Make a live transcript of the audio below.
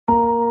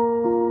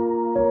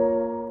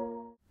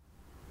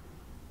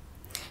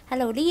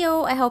Hello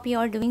Leo, I hope you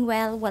are doing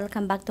well.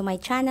 Welcome back to my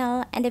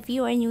channel, and if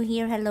you are new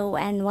here, hello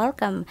and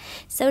welcome.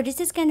 So this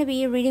is going to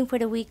be a reading for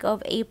the week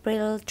of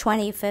April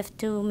 25th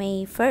to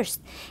May 1st,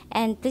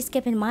 and please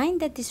keep in mind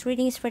that this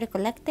reading is for the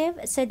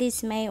collective, so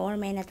this may or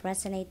may not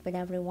resonate with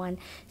everyone.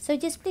 So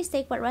just please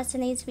take what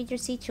resonates with your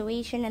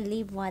situation and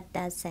leave what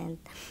doesn't.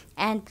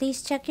 And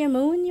please check your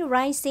moon, your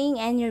rising,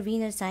 and your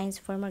Venus signs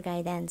for more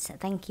guidance.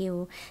 Thank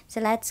you.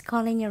 So let's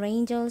call in your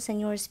angels and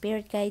your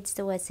spirit guides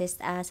to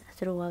assist us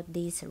throughout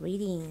this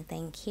reading.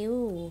 Thank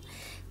you.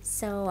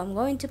 So I'm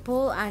going to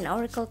pull an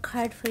oracle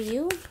card for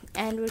you,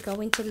 and we're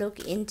going to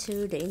look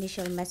into the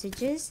initial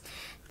messages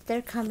that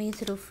are coming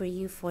through for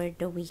you for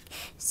the week.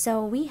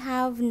 So we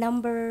have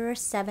number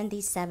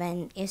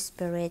 77,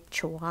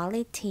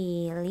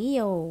 spirituality.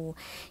 Leo,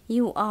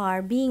 you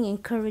are being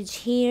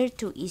encouraged here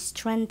to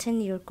strengthen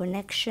your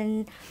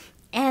connection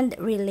and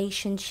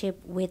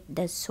relationship with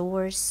the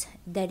source,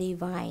 the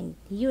divine,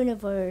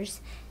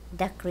 universe,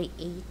 the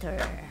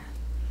creator.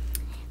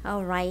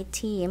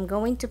 Alrighty, I'm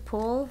going to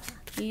pull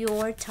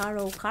your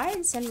tarot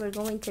cards, and we're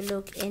going to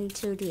look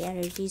into the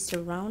energy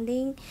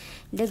surrounding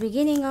the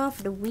beginning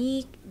of the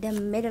week, the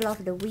middle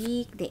of the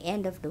week, the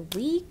end of the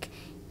week,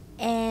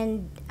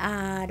 and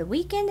the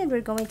weekend, and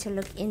we're going to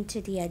look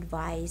into the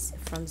advice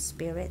from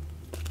spirit.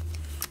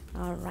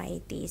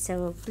 Alrighty,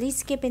 so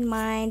please keep in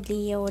mind,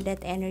 Leo, that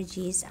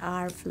energies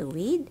are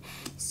fluid,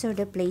 so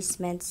the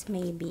placements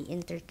may be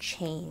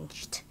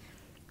interchanged.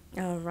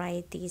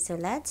 Alrighty, so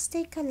let's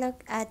take a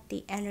look at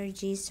the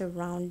energy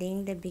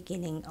surrounding the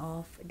beginning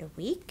of the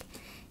week.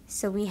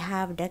 So we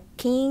have the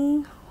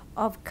King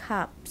of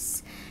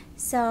Cups.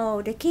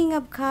 So the King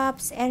of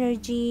Cups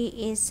energy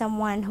is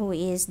someone who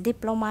is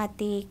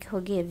diplomatic,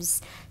 who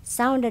gives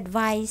sound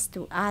advice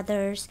to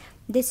others.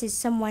 This is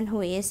someone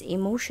who is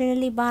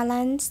emotionally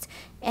balanced,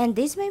 and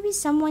this may be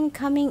someone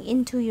coming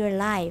into your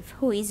life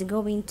who is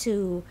going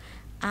to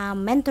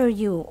mentor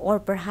you, or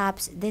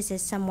perhaps this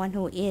is someone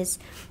who is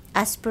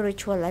a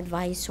spiritual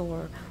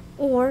advisor,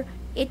 or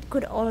it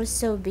could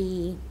also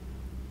be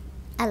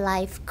a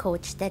life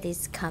coach that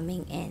is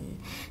coming in.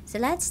 So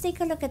let's take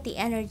a look at the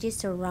energy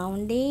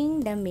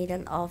surrounding the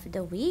middle of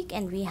the week,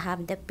 and we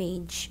have the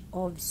Page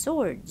of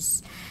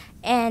Swords,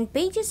 and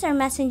pages are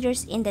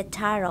messengers in the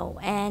tarot,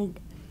 and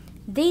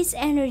this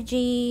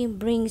energy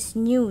brings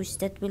news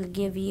that will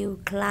give you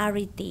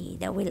clarity,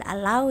 that will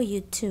allow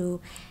you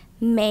to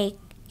make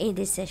a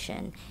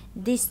decision.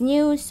 This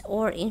news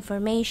or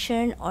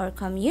information or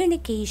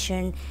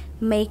communication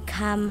may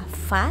come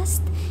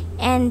fast,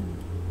 and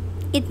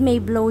it may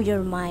blow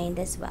your mind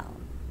as well.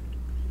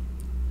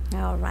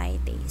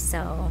 Alrighty,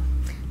 so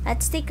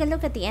let's take a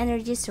look at the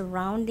energy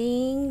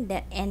surrounding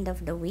the end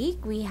of the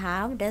week. We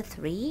have the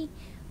Three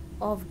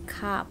of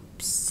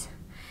Cups.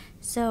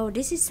 So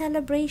this is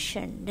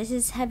celebration, this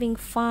is having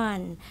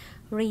fun,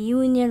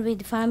 reunion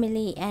with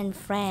family and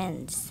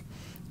friends.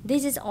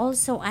 This is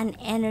also an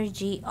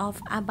energy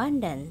of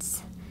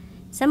abundance.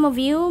 Some of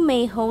you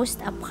may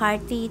host a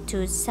party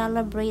to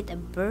celebrate a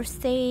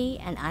birthday,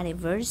 an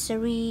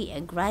anniversary, a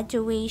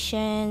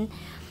graduation,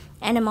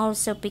 and I'm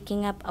also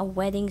picking up a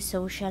wedding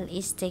social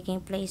is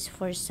taking place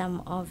for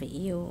some of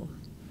you.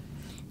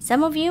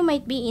 Some of you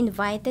might be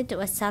invited to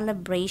a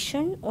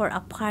celebration or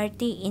a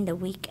party in the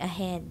week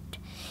ahead.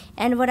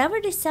 And whatever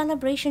the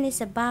celebration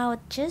is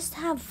about, just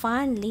have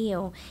fun,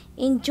 Leo.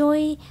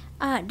 Enjoy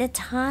the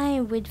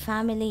time with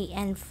family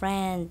and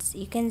friends.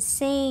 You can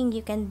sing,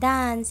 you can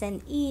dance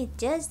and eat.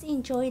 Just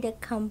enjoy the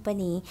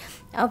company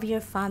of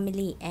your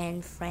family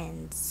and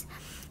friends.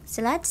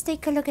 So let's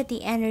take a look at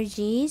the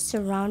energy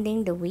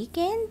surrounding the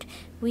weekend.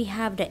 We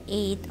have the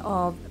Eight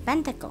of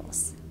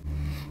Pentacles.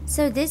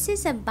 So this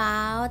is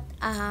about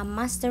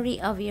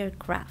mastery of your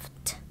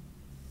craft.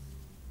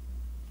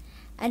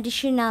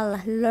 Additional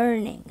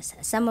learnings.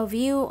 Some of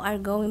you are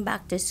going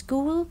back to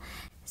school.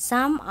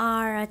 Some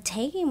are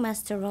taking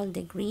masteral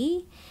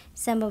degree.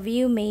 Some of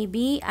you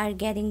maybe are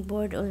getting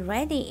bored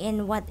already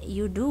in what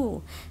you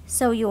do.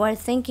 So you are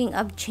thinking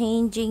of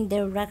changing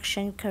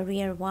direction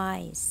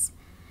career-wise.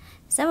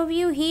 Some of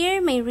you here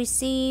may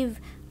receive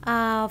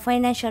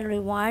financial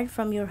reward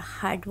from your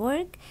hard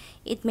work.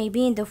 It may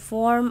be in the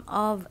form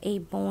of a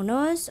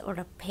bonus or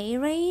a pay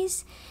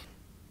raise.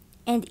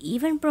 And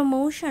even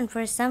promotion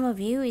for some of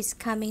you is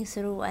coming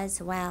through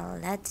as well.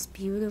 That's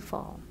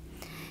beautiful.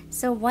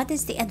 So what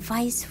is the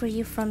advice for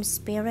you from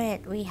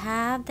Spirit? We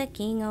have the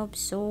King of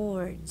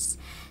Swords.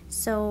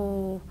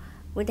 So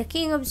with the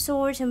King of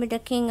Swords and with the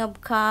King of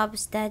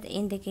Cups, that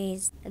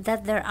indicates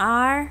that there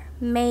are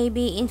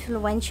maybe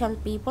influential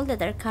people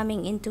that are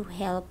coming in to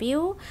help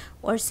you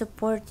or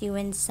support you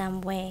in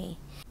some way.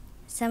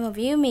 Some of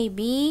you may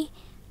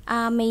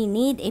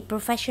need a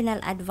professional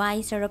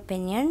advice or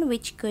opinion,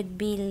 which could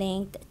be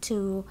linked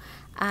to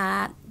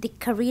the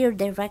career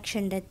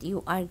direction that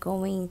you are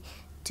going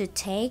to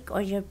take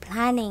or you're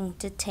planning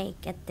to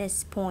take at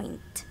this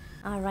point.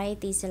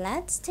 Alrighty, so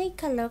let's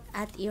take a look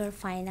at your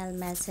final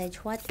message.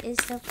 What is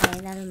the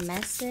final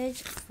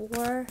message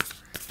for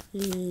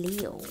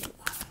Leo?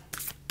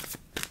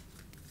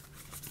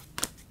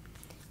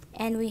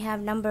 And we have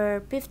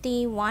number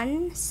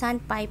 51,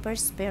 Sandpiper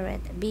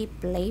Spirit. Be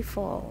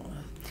playful.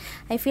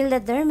 I feel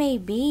that there may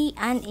be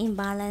an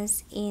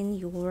imbalance in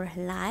your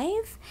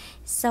life,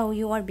 so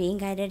you are being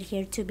guided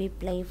here to be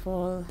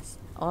playful.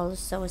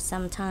 Also,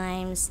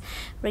 sometimes,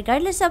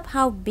 regardless of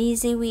how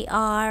busy we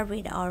are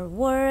with our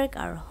work,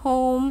 our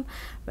home,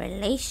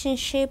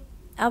 relationship,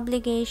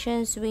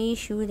 obligations, we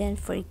shouldn't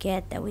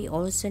forget that we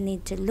also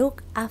need to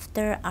look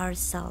after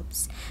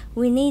ourselves.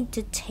 We need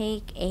to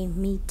take a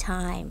me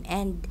time,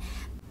 and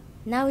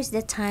now is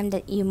the time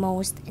that you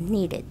most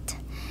need it.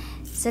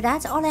 So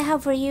that's all I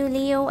have for you,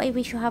 Leo. I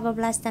wish you have a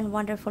blessed and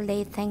wonderful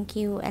day. Thank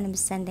you, and I'm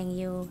sending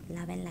you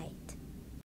love and light.